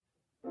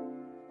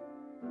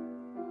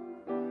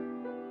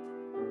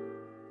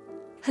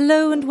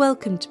Hello and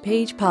welcome to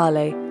Page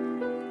Parley.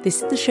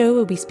 This is the show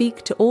where we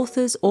speak to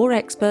authors or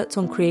experts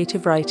on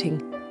creative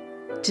writing.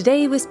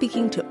 Today we're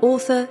speaking to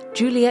author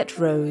Juliette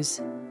Rose.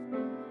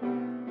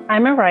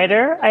 I'm a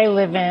writer. I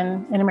live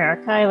in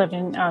America. I live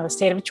in the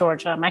state of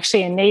Georgia. I'm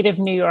actually a native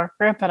New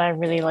Yorker, but I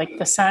really like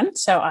the sun.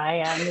 So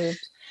I moved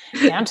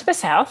down to the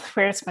South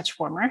where it's much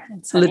warmer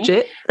and sunny.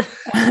 Legit.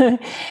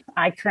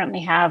 I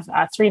currently have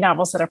 3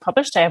 novels that are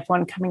published. I have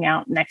one coming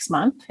out next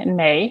month in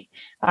May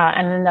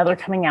and another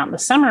coming out in the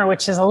summer,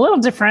 which is a little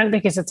different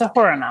because it's a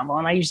horror novel.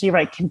 And I usually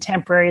write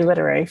contemporary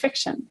literary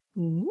fiction.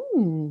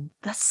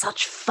 That's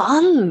such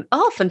fun.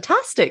 Oh,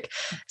 fantastic.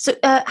 So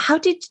how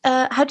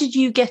did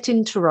you get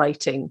into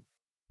writing?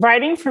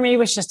 Writing for me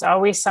was just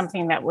always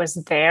something that was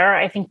there.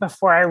 I think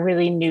before I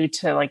really knew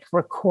to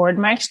record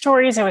my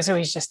stories, I was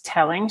always just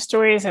telling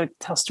stories. I would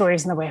tell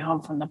stories on the way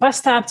home from the bus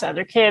stop to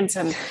other kids.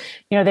 And,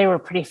 they were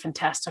pretty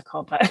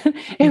fantastical, but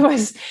it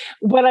was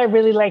what I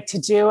really liked to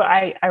do.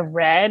 I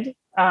read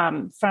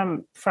from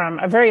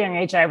a very young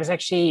age. I was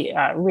actually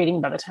reading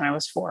by the time I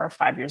was 4 or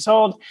 5 years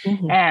old.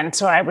 Mm-hmm. And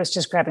so I was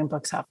just grabbing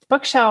books off the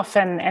bookshelf.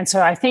 And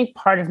so I think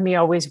part of me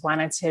always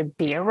wanted to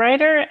be a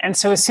writer. And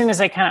so as soon as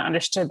I kind of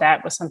understood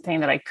that was something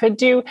that I could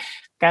do,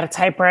 got a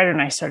typewriter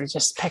and I started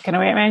just pecking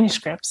away at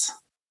manuscripts.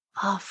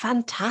 Oh,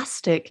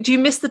 fantastic. Do you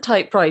miss the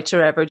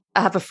typewriter ever?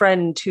 I have a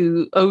friend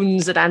who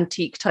owns an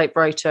antique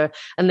typewriter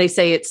and they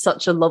say it's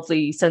such a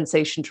lovely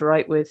sensation to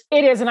write with.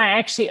 It is. And I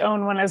actually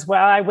own one as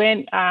well. I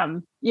went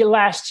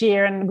last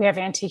year and we have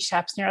antique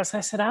shops near us. I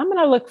said, I'm going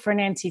to look for an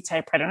antique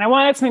typewriter. And I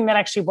wanted something that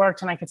actually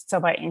worked and I could still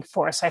buy ink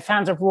for. So I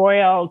found a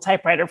Royal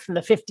typewriter from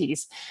the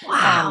 50s.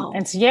 Wow.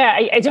 And so,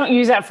 I don't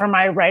use that for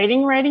my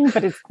writing,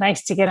 but it's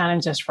nice to get on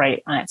and just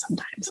write on it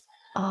sometimes.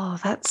 Oh,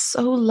 that's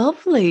so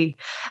lovely.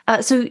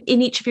 So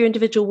in each of your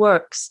individual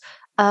works,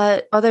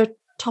 are there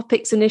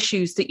topics and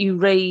issues that you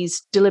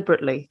raise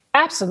deliberately?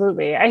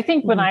 Absolutely. I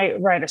think when I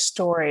write a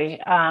story,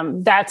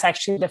 that's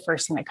actually the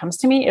first thing that comes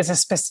to me is a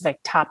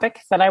specific topic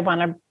that I want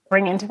to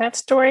bring into that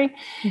story.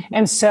 Mm-hmm.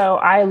 And so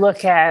I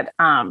look at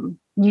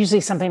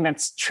usually something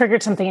that's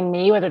triggered something in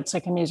me, whether it's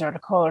like a news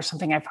article or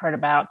something I've heard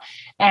about.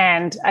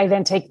 And I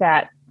then take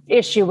that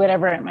issue,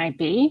 whatever it might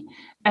be,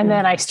 and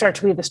then I start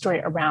to weave the story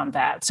around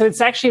that. So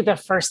it's actually the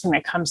first thing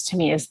that comes to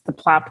me is the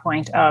plot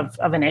point of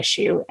an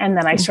issue. And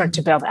then I start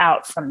to build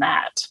out from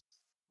that.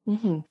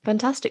 Mm-hmm.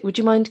 Fantastic. Would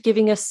you mind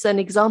giving us an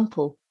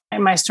example?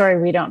 In my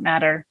story, We Don't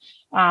Matter,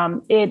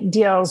 it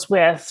deals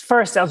with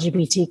first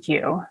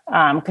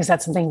LGBTQ, because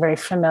that's something very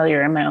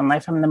familiar in my own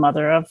life. I'm the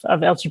mother of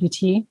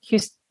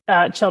LGBTQ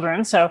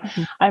children. So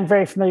I'm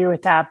very familiar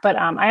with that. But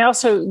I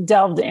also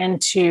delved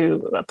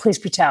into police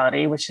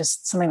brutality, which is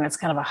something that's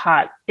kind of a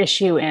hot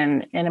issue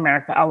in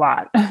America a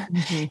lot.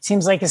 Mm-hmm. It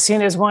seems like as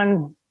soon as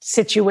one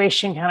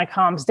situation kind of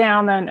calms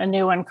down, then a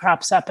new one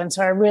crops up. And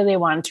so I really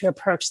wanted to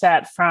approach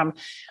that from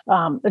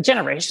a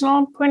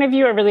generational point of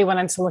view. I really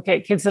wanted to look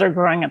at kids that are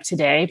growing up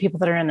today, people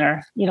that are in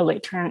their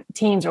late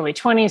teens, early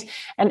 20s,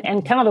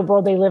 and kind of the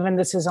world they live in.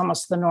 This is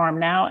almost the norm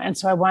now. And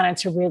so I wanted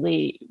to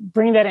really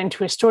bring that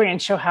into a story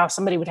and show how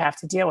somebody would have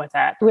to deal with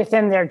that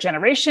within their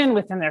generation,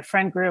 within their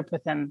friend group,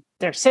 within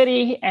their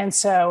city. And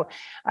so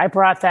I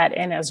brought that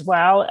in as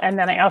well. And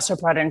then I also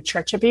brought in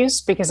church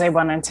abuse because I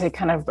wanted to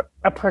kind of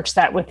approach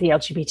that with the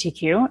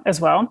LGBTQ as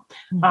well.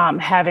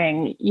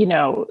 Having,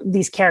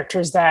 these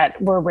characters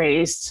that were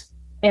raised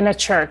in a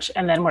church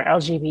and then were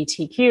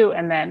LGBTQ,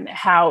 and then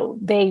how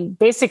they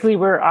basically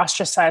were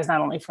ostracized not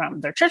only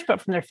from their church,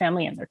 but from their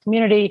family and their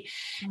community.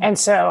 And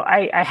so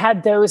I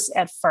had those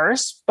at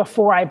first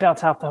before I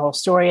built out the whole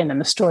story. And then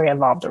the story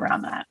evolved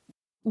around that.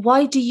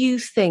 Why do you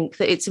think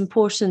that it's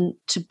important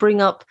to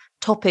bring up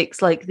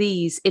topics like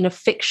these in a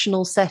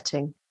fictional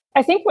setting?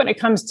 I think when it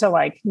comes to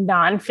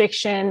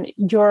nonfiction,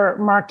 your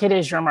market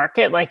is your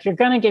market. You're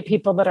going to get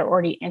people that are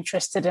already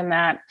interested in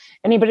that.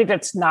 Anybody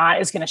that's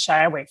not is going to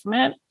shy away from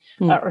it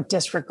or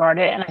disregard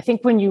it. And I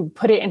think when you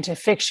put it into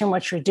fiction,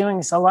 what you're doing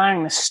is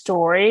allowing the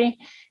story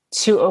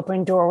to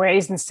open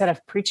doorways instead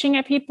of preaching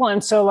at people.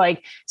 And so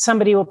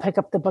somebody will pick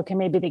up the book and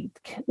maybe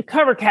the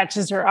cover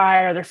catches their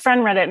eye or their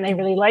friend read it and they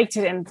really liked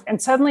it. And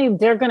suddenly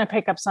they're going to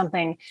pick up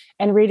something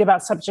and read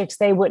about subjects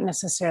they wouldn't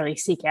necessarily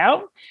seek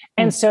out.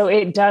 And so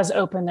it does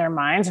open their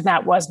minds. And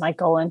that was my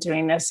goal in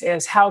doing this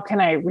is how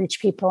can I reach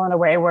people in a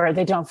way where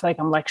they don't feel like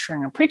I'm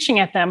lecturing or preaching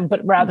at them,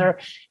 but rather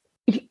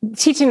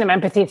teaching them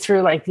empathy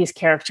through these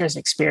characters'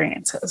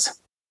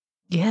 experiences.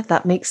 Yeah,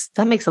 that makes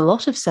a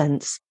lot of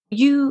sense.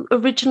 You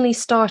originally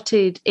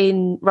started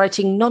in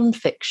writing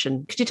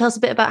nonfiction. Could you tell us a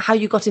bit about how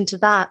you got into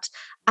that?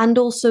 And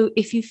also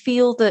if you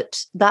feel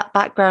that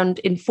background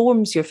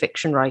informs your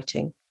fiction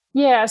writing?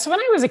 Yeah. So when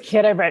I was a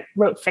kid, I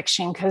wrote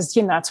fiction because,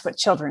 that's what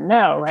children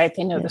know, right?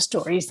 They know the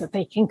stories that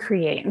they can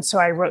create. And so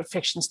I wrote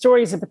fiction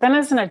stories. But then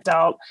as an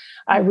adult,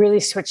 I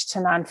really switched to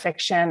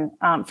nonfiction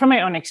from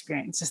my own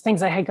experiences,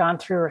 things I had gone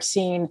through or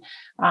seen.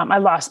 I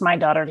lost my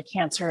daughter to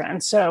cancer.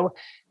 And so,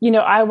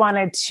 I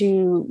wanted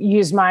to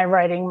use my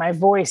writing, my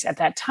voice at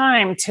that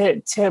time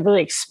to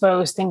really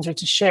expose things or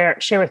to share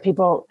with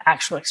people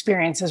actual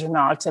experiences or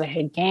knowledge that I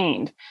had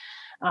gained.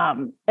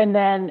 And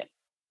then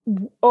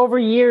over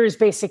years,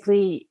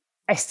 basically,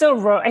 I still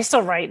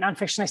write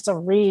nonfiction. I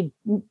still read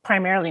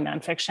primarily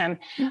nonfiction.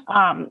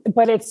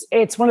 But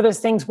it's one of those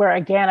things where,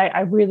 again,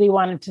 I really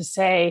wanted to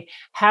say,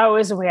 how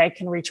is a way I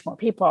can reach more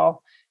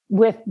people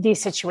with these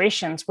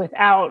situations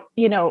without,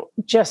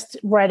 just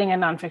writing a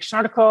nonfiction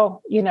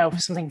article,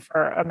 something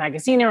for a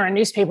magazine or a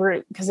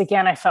newspaper. Because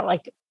again, I felt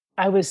like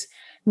I was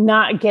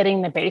not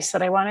getting the base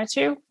that I wanted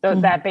to.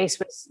 That base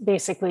was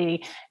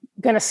basically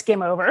going to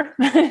skim over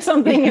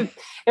something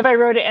if I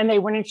wrote it and they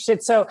weren't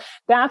interested. So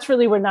that's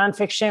really where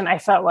nonfiction, I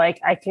felt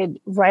like I could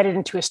write it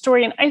into a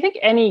story. And I think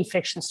any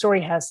fiction story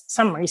has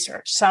some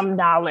research, some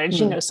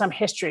knowledge, some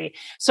history.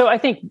 So I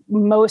think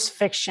most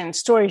fiction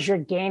stories, you're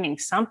gaining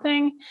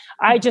something.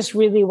 I just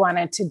really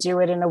wanted to do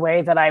it in a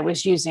way that I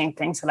was using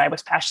things that I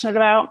was passionate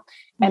about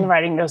and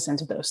writing those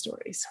into those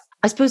stories.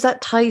 I suppose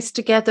that ties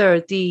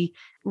together the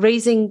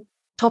raising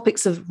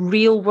topics of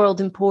real world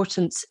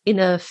importance in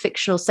a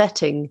fictional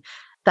setting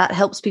that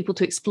helps people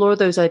to explore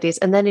those ideas.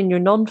 And then in your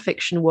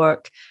nonfiction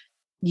work,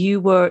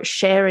 you were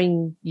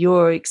sharing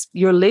your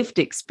lived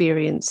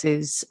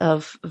experiences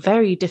of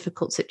very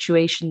difficult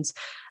situations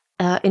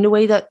in a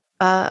way that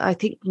I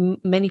think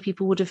many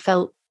people would have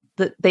felt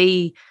that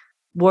they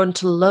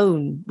weren't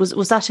alone.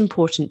 Was that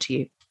important to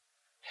you?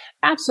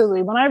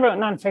 Absolutely. When I wrote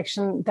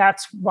nonfiction,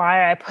 that's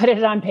why I put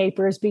it on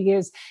papers,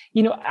 because,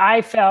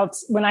 I felt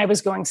when I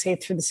was going, say,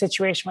 through the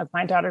situation with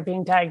my daughter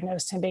being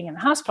diagnosed and being in the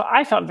hospital,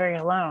 I felt very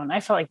alone. I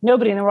felt like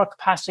nobody in the world could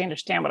possibly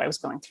understand what I was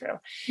going through.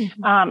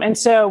 And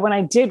so when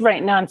I did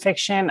write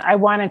nonfiction, I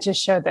wanted to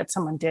show that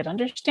someone did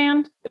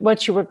understand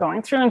what you were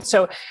going through. And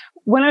so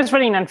when I was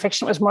writing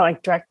nonfiction, it was more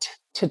like direct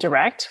to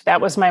direct. That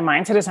was my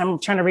mindset, is I'm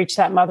trying to reach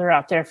that mother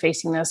out there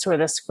facing this, or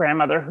this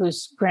grandmother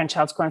whose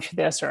grandchild's going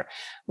through this, or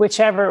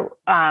whichever.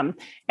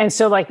 And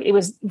so it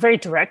was very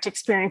direct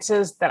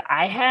experiences that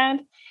I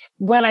had.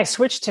 When I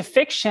switched to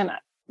fiction,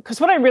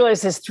 because what I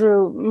realized is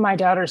through my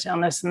daughter's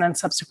illness and then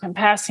subsequent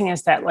passing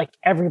is that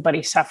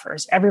everybody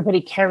suffers, everybody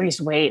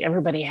carries weight,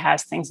 everybody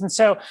has things. And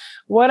so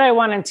what I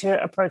wanted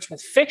to approach with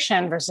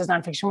fiction versus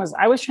nonfiction was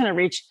I was trying to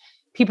reach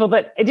people,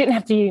 but it didn't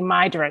have to be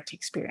my direct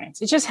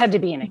experience. It just had to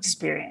be an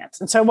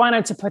experience. And so I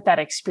wanted to put that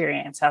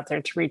experience out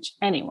there to reach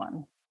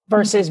anyone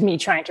versus me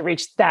trying to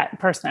reach that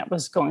person that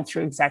was going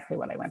through exactly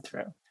what I went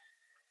through.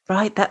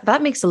 Right.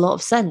 That makes a lot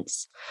of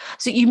sense.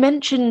 So you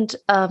mentioned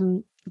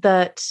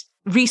that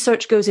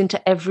research goes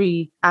into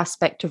every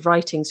aspect of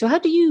writing. So how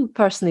do you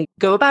personally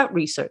go about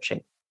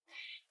researching?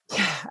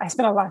 I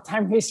spent a lot of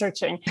time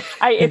researching.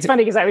 It's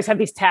funny because I always have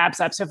these tabs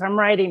up. So if I'm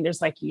writing, there's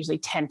usually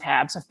 10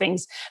 tabs of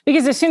things,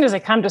 because as soon as I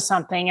come to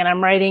something and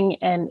I'm writing,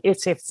 and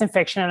if it's in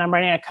fiction and I'm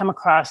writing, I come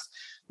across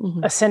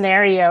a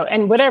scenario,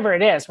 and whatever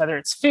it is, whether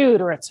it's food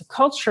or it's a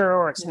culture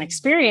or it's an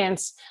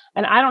experience,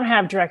 and I don't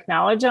have direct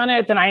knowledge on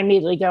it, then I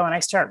immediately go and I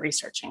start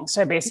researching.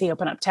 So I basically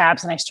open up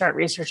tabs and I start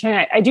researching.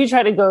 I do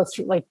try to go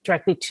through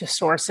directly to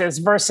sources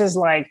versus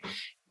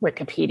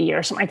Wikipedia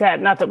or something like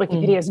that. Not that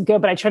Wikipedia isn't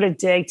good, but I try to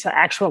dig to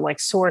actual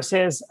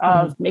sources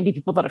of maybe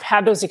people that have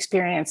had those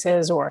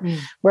experiences, or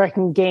where I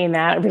can gain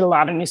that. I read a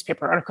lot of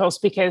newspaper articles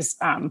because,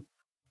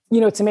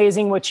 it's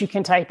amazing what you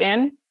can type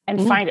in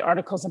and find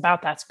articles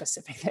about that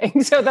specific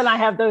thing. So then I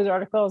have those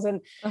articles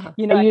and,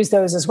 use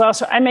those as well.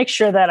 So I make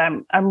sure that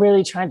I'm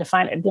really trying to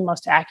find the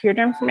most accurate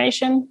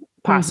information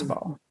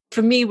possible.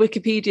 For me,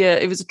 Wikipedia,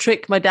 it was a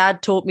trick my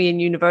dad taught me in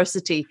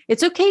university.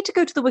 It's okay to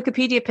go to the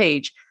Wikipedia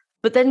page,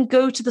 but then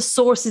go to the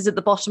sources at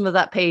the bottom of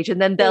that page,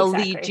 and then they'll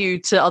lead you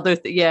to other.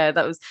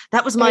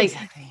 That was my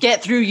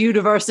get through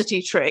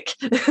university trick.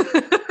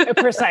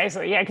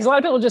 Precisely. Yeah. Because a lot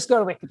of people just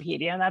go to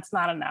Wikipedia, and that's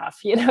not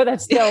enough.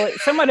 That's still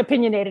somewhat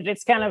opinionated.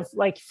 It's kind of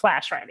like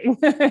flash writing.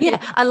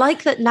 Yeah. I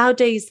like that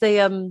nowadays they,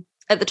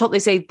 at the top, they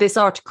say this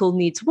article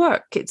needs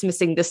work. It's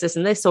missing this, this,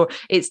 and this, or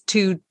it's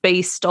too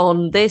based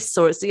on this,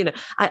 or it's,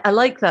 I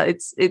like that.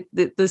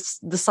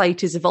 The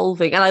site is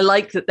evolving, and I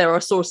like that there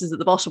are sources at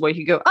the bottom where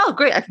you can go, oh,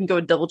 great, I can go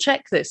and double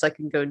check this. I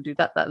can go and do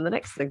that, and the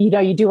next thing.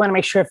 You do want to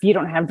make sure, if you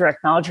don't have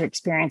direct knowledge or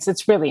experience,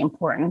 it's really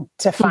important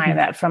to find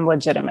that from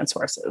legitimate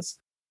sources.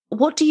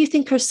 What do you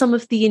think are some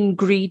of the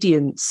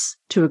ingredients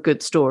to a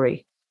good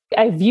story?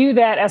 I view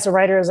that as a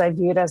writer as I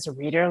view it as a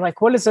reader.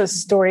 What is a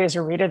story as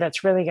a reader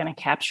that's really going to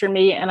capture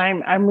me? And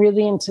I'm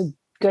really into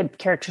good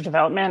character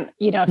development.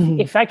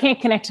 If I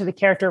can't connect to the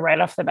character right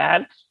off the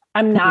bat,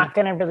 I'm not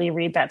going to really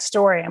read that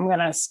story. I'm going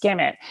to skim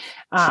it.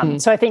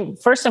 So I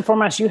think first and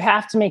foremost, you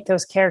have to make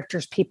those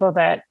characters people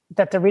that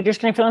the reader's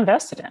going to feel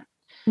invested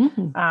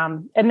in.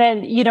 And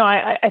then,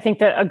 I think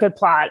that a good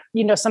plot,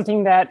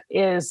 something that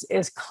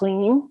is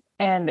clean.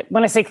 And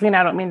when I say clean,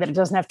 I don't mean that it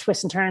doesn't have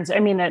twists and turns. I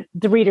mean that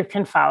the reader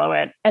can follow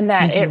it, and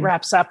that it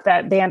wraps up,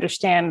 that they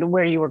understand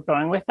where you were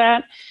going with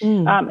that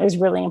is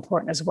really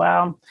important as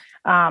well.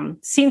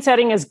 Scene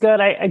setting is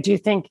good. I do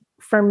think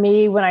for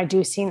me, when I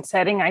do scene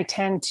setting, I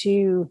tend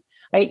to,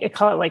 I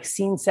call it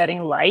scene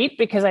setting light,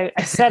 because I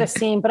set a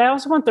scene, but I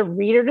also want the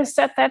reader to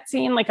set that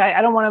scene. I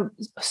don't want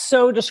to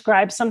so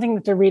describe something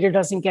that the reader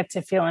doesn't get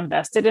to feel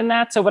invested in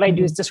that. So what I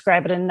do is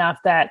describe it enough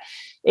that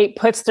it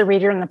puts the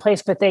reader in the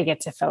place, but they get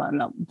to fill in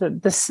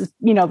the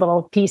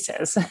little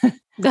pieces.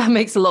 That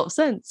makes a lot of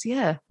sense.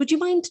 Yeah. Would you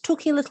mind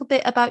talking a little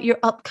bit about your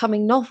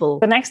upcoming novel?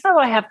 The next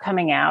novel I have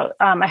coming out,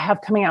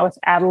 with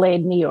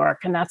Adelaide, New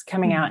York, and that's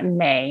coming out in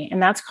May.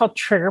 And that's called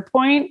Trigger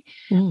Point.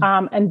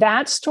 And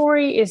that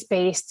story is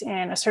based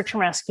in a search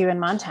and rescue in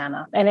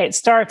Montana. And it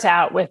starts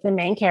out with the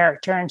main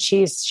character, and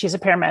she's a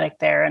paramedic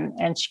there,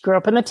 and she grew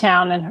up in the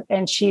town,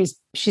 and she's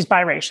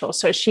biracial.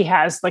 So she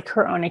has like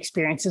her own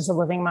experiences of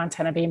living in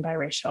Montana, being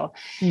biracial.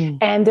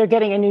 And they're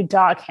getting a new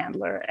dog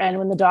handler. And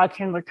when the dog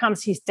handler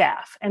comes, he's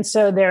deaf. And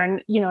so their,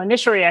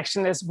 initial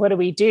reaction is, what do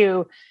we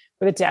do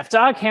with a deaf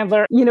dog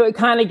handler? It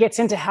kind of gets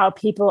into how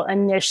people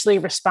initially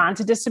respond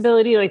to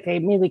disability. Like they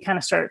immediately kind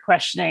of start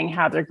questioning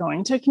how they're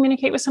going to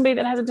communicate with somebody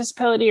that has a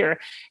disability or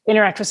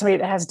interact with somebody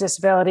that has a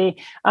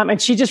disability.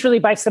 And she just really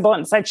bites the bullet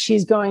and decides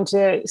she's going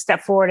to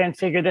step forward and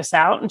figure this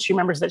out. And she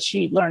remembers that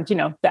she learned,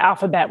 the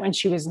alphabet when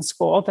she was in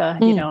school, the,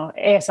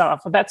 ASL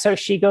alphabet. So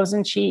she goes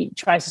and she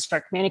tries to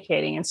start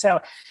communicating. And so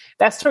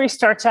that story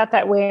starts out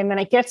that way. And then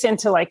it gets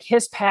into like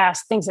his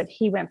past, things that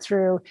he went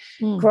through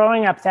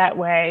growing up that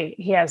way.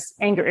 He has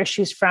anger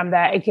issues from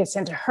that. It gets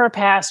into her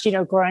past,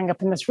 growing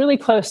up in this really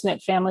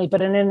close-knit family,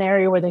 but in an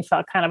area where they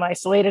felt kind of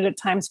isolated at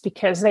times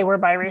because they were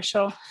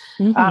biracial.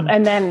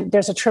 And then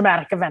there's a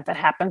traumatic event that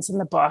happens in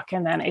the book.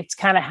 And then it's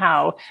kind of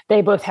how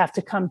they both have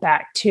to come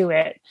back to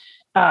it.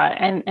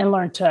 And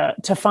learn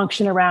to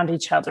function around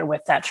each other with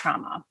that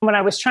trauma. When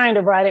I was trying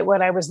to write it,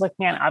 what I was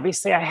looking at,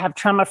 obviously I have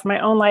trauma from my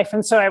own life.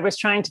 And so I was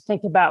trying to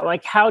think about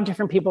like how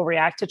different people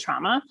react to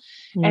trauma.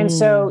 And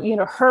so,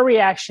 her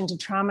reaction to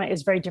trauma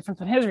is very different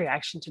than his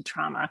reaction to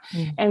trauma.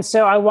 And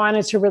so I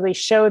wanted to really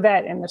show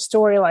that in the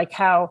story, like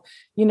how,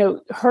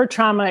 her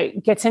trauma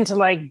gets into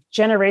like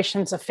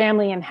generations of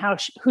family and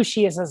who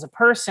she is as a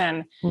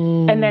person.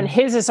 And then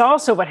his is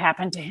also what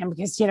happened to him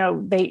because,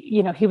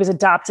 he was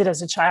adopted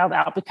as a child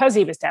out because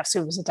he was deaf. So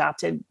he was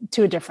adopted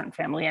to a different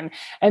family.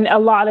 And a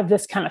lot of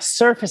this kind of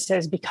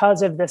surfaces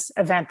because of this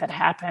event that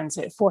happens.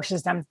 It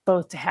forces them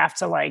both to have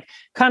to like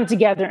come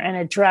together and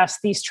address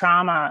these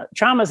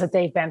traumas that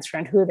they've been through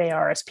and who they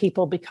are as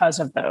people because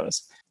of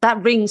those.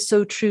 That rings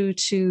so true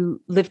to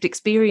lived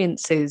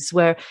experiences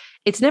where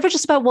it's never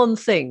just about one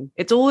thing.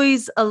 It's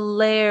always a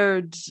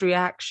layered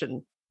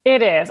reaction.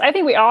 It is. I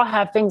think we all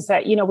have things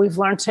that, we've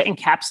learned to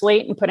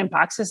encapsulate and put in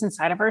boxes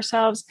inside of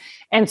ourselves.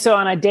 And so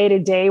on a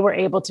day-to-day, we're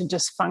able to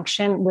just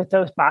function with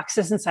those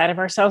boxes inside of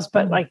ourselves.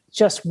 But like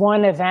just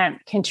one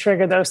event can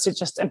trigger those to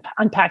just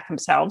unpack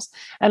themselves.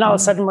 And all of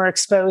a sudden we're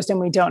exposed and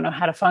we don't know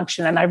how to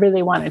function. And I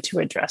really wanted to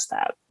address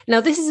that. Now,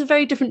 this is a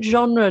very different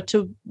genre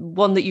to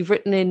one that you've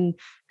written in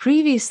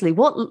previously.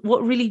 What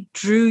really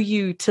drew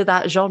you to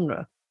that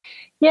genre?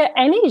 Yeah,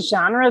 any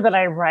genre that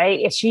I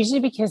write, it's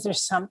usually because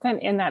there's something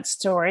in that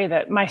story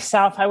that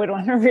myself I would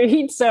want to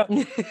read. So,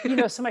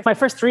 so my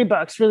first 3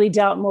 books really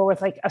dealt more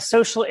with like a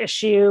social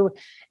issue.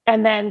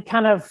 And then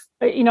kind of,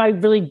 I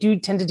really do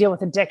tend to deal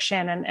with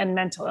addiction and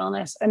mental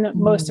illness and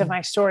most of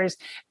my stories.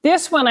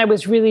 This one, I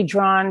was really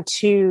drawn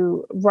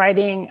to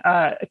writing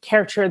a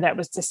character that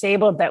was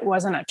disabled that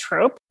wasn't a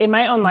trope. In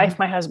my own life,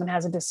 my husband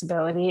has a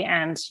disability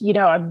and,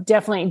 I've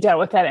definitely dealt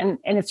with that. And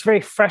it's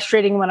very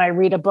frustrating when I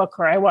read a book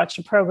or I watch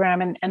a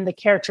program and the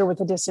character with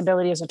a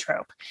disability is a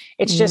trope.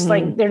 It's just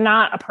like, they're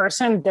not a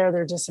person, they're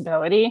their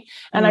disability.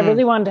 And I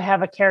really wanted to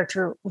have a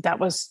character that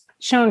was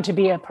shown to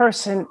be a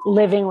person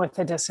living with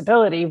a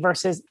disability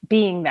versus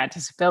being that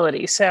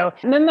disability. So,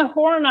 and then the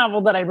horror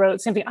novel that I wrote,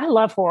 simply, I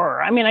love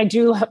horror. I mean, I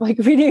do love like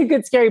reading a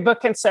good scary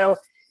book. And so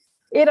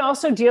it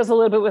also deals a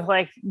little bit with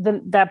like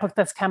that book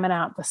that's coming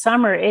out this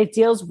summer. It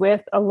deals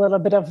with a little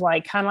bit of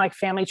like kind of like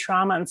family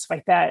trauma and stuff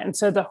like that. And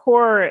so the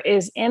horror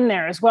is in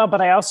there as well.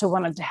 But I also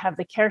wanted to have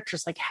the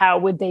characters, like how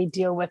would they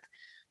deal with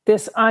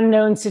this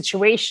unknown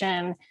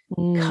situation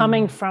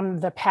coming from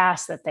the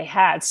past that they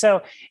had.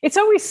 So it's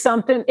always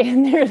something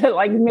in there that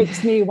like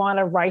makes me want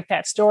to write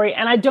that story.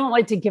 And I don't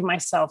like to give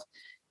myself,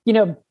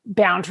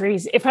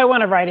 boundaries. If I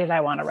want to write it,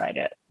 I want to write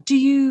it. Do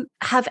you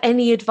have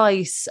any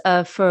advice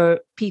for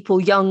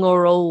people young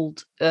or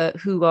old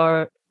who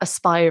are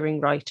aspiring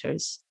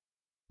writers?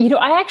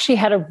 I actually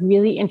had a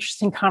really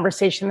interesting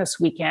conversation this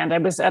weekend. I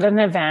was at an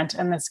event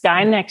and this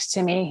guy next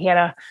to me, he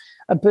had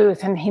a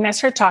booth and he and I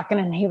started talking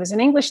and he was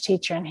an English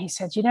teacher. And he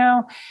said,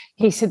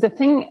 the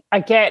thing I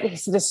get, he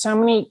said, there's so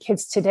many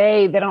kids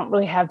today, they don't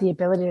really have the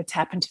ability to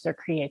tap into their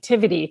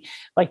creativity.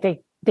 Like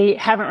they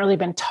haven't really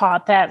been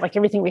taught that, like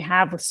everything we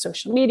have with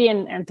social media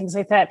and things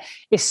like that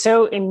is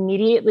so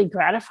immediately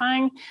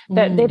gratifying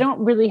that they don't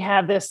really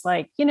have this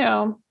like,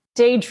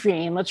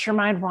 daydream, let your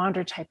mind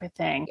wander type of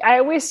thing. I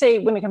always say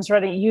when it comes to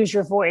writing, use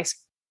your voice.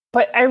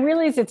 But I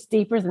realize it's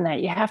deeper than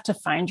that. You have to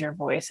find your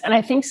voice. And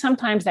I think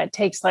sometimes that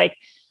takes like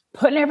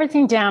putting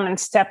everything down and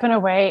stepping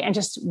away and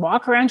just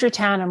walk around your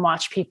town and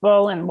watch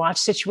people and watch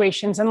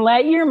situations and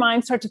let your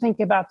mind start to think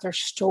about their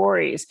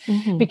stories.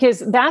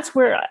 Because that's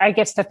where I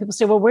get stuff. People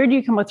say, well, where do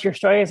you come with your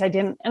stories? I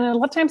didn't. And a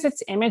lot of times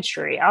it's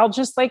imagery. I'll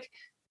just like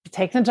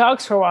take the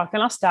dogs for a walk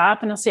and I'll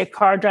stop and I'll see a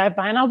car drive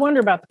by and I'll wonder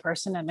about the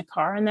person in the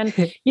car. And then,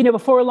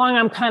 before long,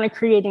 I'm kind of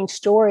creating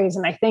stories.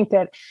 And I think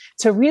that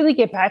to really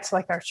get back to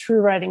like our true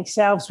writing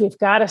selves, we've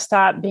got to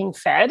stop being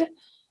fed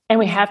And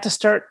we have to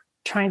start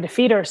trying to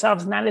feed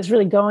ourselves. And that is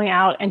really going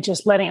out and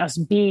just letting us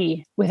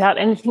be without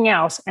anything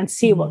else and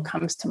see what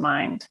comes to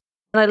mind.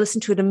 And I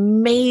listened to an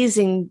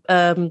amazing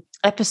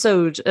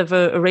episode of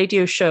a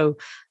radio show.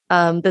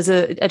 I don't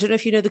know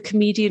if you know the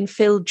comedian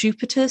Phil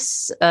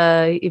Jupitus,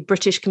 a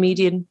British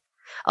comedian.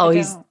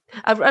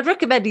 I'd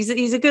recommend,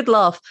 he's a good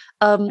laugh.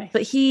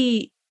 But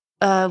he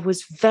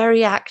was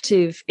very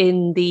active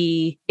in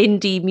the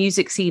indie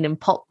music scene and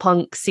pop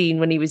punk scene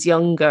when he was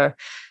younger.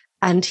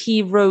 And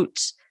he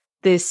wrote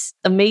this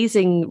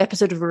amazing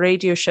episode of a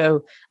radio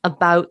show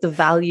about the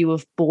value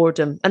of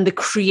boredom and the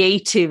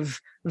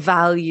creative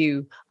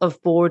value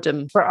of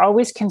boredom. We're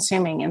always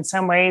consuming in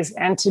some ways,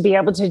 and to be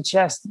able to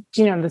just,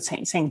 the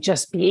saying,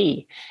 just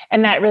be.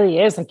 And that really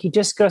is like, you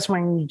just go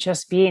somewhere and you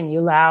just be, and you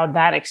allow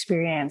that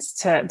experience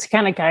to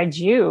kind of guide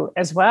you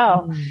as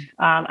well.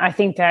 I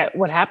think that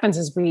what happens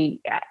is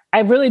I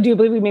really do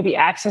believe we maybe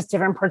access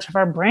different parts of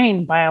our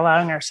brain by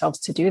allowing ourselves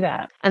to do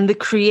that. And the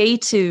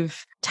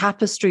creative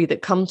tapestry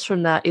that comes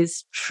from that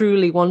is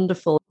truly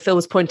wonderful. Phil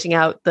was pointing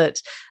out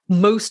that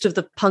most of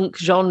the punk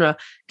genre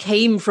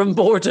came from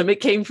boredom.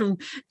 It came from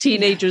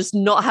teenagers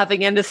not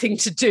having anything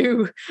to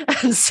do.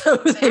 And so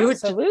they would...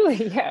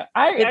 Absolutely. Yeah.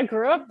 I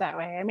grew up that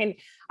way. I mean,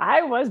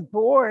 I was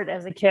bored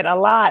as a kid a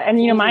lot. And,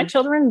 my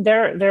children,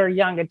 they're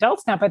young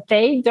adults now, but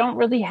they don't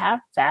really have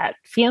that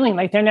feeling.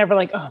 Like they're never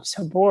like, oh, I'm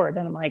so bored.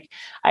 And I'm like,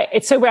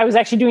 it's so weird. I was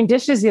actually doing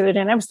dishes the other day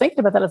and I was thinking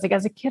about that. I was like,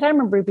 as a kid, I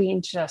remember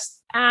being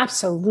just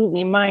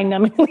absolutely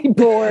mind-numbingly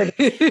bored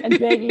and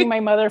begging my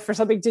mother for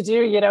something to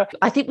do,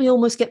 I think we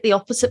almost get the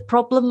opposite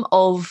problem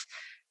of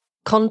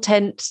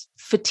content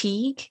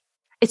fatigue.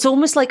 It's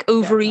almost like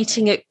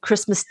overeating at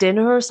Christmas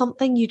dinner or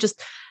something.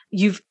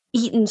 You've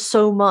eaten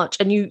so much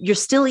and you're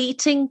still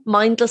eating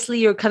mindlessly,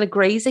 you're kind of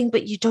grazing,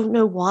 but you don't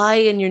know why,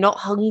 and you're not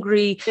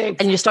hungry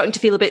and you're starting to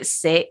feel a bit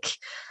sick.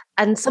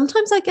 And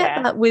sometimes I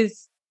get that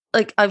with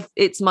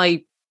it's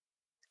my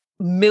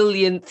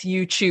millionth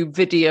YouTube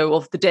video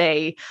of the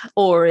day,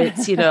 or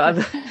it's,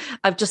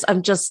 I'm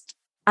just,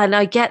 and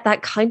I get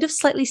that kind of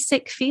slightly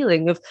sick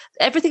feeling of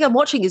everything I'm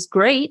watching is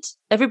great.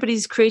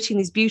 Everybody's creating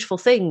these beautiful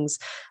things,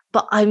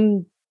 but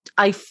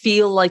I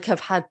feel like I've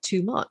had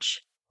too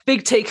much.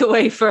 Big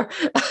takeaway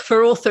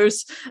for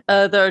authors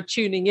that are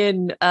tuning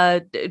in.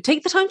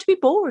 Take the time to be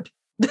bored.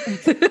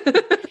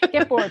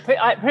 Get bored. Put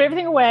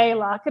everything away,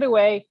 lock it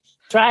away,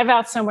 drive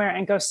out somewhere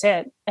and go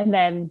sit. And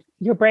then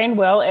your brain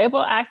will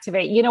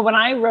activate. When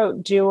I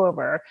wrote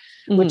Do-Over,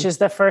 which is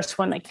the first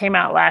one that came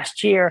out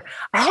last year,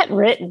 I hadn't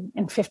written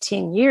in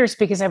 15 years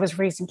because I was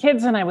raising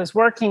kids and I was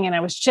working and I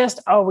was just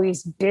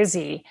always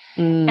busy.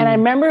 And I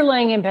remember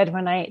laying in bed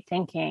one night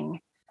thinking,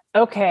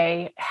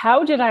 okay,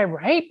 how did I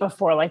write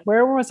before? Like,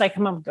 where was I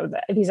come up with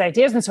these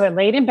ideas? And so I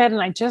laid in bed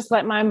and I just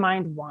let my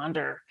mind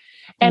wander.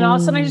 And all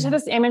of a sudden I just had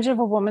this image of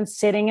a woman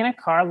sitting in a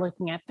car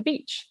looking at the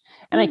beach.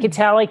 And I could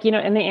tell,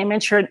 in the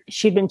image,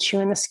 she'd been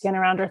chewing the skin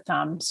around her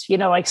thumbs,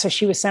 so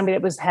she was somebody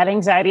that had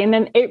anxiety. And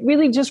then it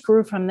really just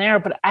grew from there.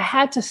 But I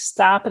had to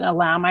stop and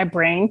allow my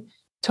brain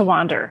to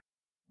wander.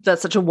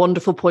 That's such a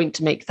wonderful point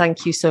to make.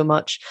 Thank you so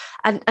much.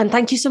 And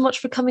thank you so much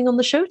for coming on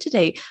the show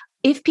today.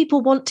 If people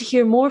want to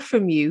hear more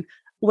from you,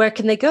 where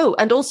can they go?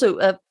 And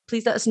also,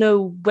 please let us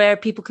know where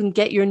people can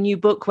get your new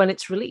book when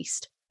it's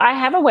released. I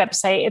have a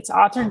website. It's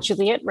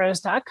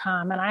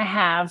authorjulietrose.com. And I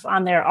have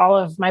on there all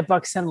of my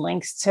books and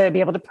links to be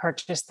able to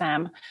purchase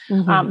them.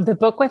 The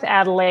book with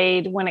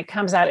Adelaide, when it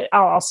comes out,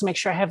 I'll also make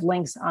sure I have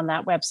links on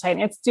that website.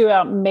 And it's due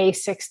out May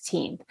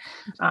 16th.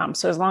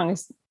 So as long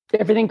as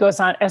everything goes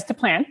on as to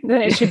plan,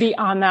 then it should be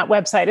on that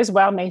website as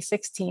well, May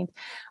 16th.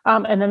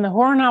 And then the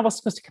horror novel is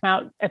supposed to come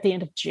out at the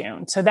end of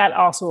June. So that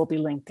also will be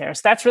linked there.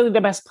 So that's really the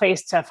best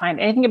place to find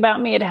anything about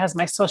me. It has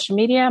my social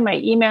media, my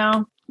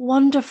email.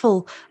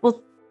 Wonderful.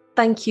 Well,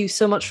 thank you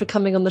so much for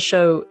coming on the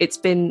show. It's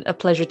been a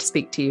pleasure to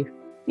speak to you.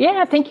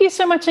 Yeah, thank you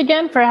so much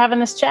again for having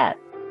this chat.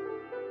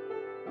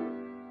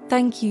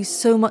 Thank you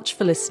so much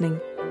for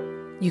listening.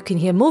 You can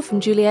hear more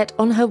from Juliet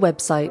on her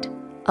website.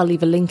 I'll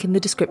leave a link in the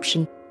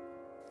description.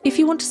 If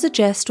you want to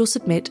suggest or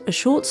submit a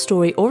short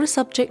story or a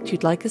subject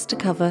you'd like us to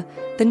cover,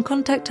 then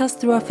contact us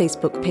through our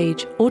Facebook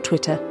page or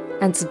Twitter,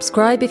 and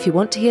subscribe if you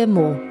want to hear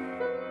more.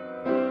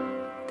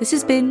 This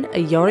has been a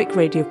Yorick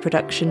Radio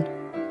production.